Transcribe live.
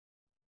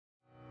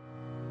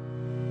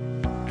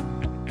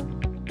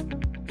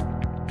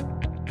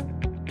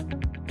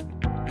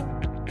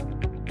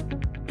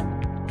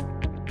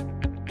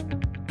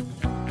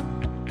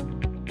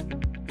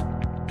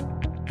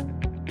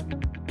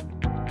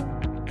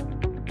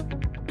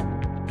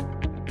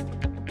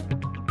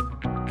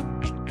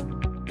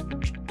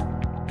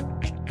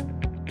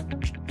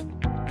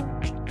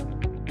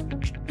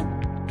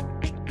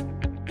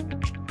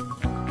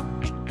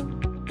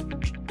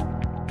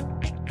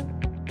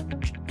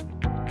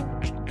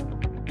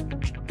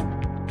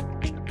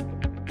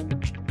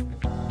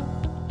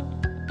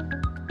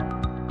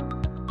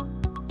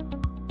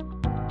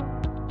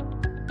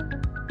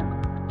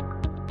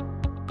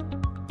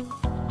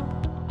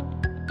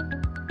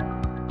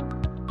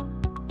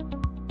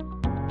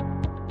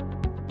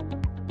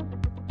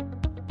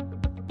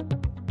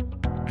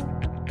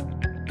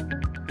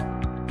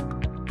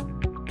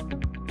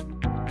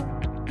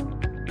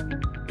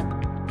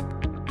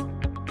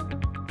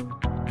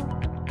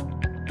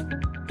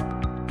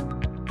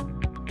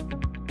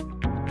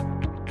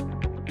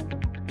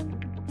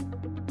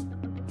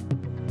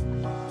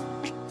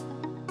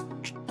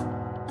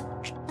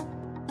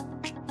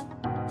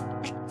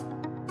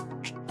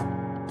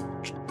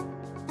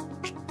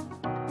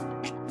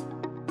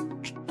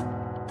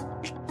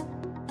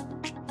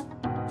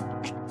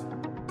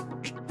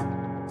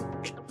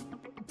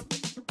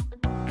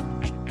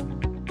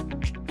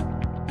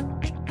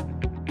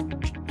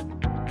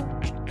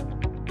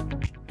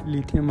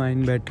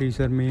Lithium-ion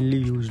batteries are mainly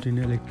used in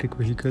electric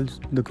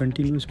vehicles. The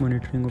continuous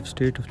monitoring of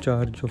state of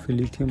charge of a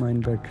lithium-ion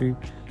battery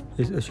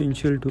is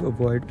essential to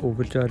avoid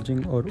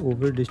overcharging or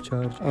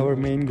over-discharge. Our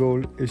main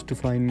goal is to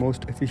find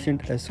most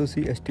efficient SOC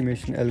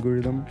estimation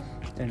algorithm,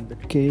 and the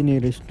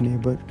k-nearest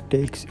neighbor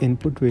takes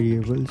input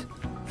variables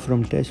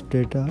from test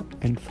data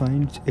and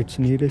finds its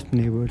nearest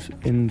neighbors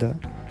in the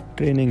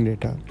training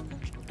data.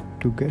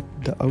 To get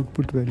the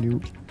output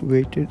value,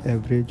 weighted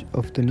average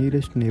of the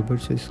nearest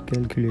neighbors is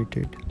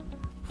calculated.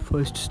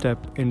 First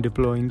step in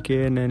deploying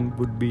kNN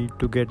would be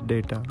to get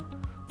data.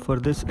 For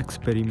this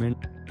experiment,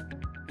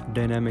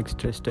 dynamic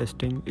stress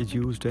testing is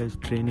used as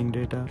training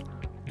data,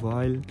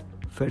 while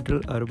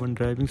Federal Urban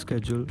Driving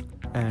Schedule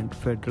and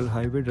Federal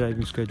Highway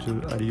Driving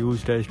Schedule are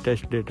used as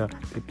test data.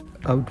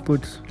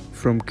 Outputs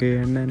from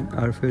kNN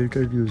are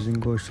filtered using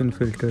Gaussian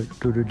filter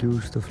to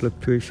reduce the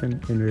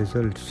fluctuation in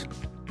results.